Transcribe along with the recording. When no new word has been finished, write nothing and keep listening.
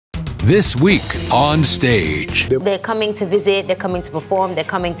This week on stage. They're coming to visit, they're coming to perform, they're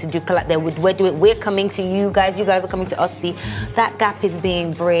coming to do collab. We're coming to you guys are coming to us. That gap is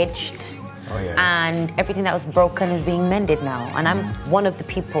being bridged. Oh, yeah. And everything that was broken is being mended now. And I'm one of the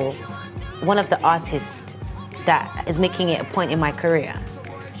people, one of the artists that is making it a point in my career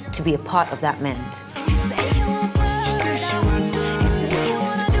to be a part of that mend.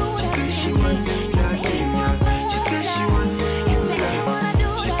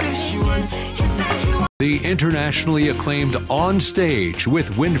 The internationally acclaimed On Stage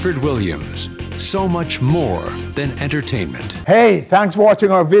with Winford Williams. So much more than entertainment. Hey, thanks for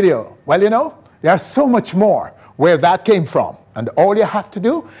watching our video. Well, you know, there's so much more where that came from. And all you have to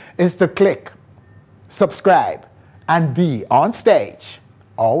do is to click, subscribe, and be on stage,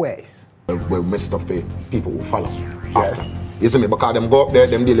 always. We messed up for people who follow. Yes. You see me, because them go up there,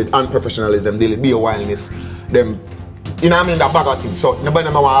 them deal with unprofessionalism, them deal with beer wildness, them, you know what I mean, that bag of things. So nobody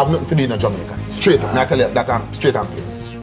want to have nothing to do in Jamaica. Straight up, I tell you that I'm straight up.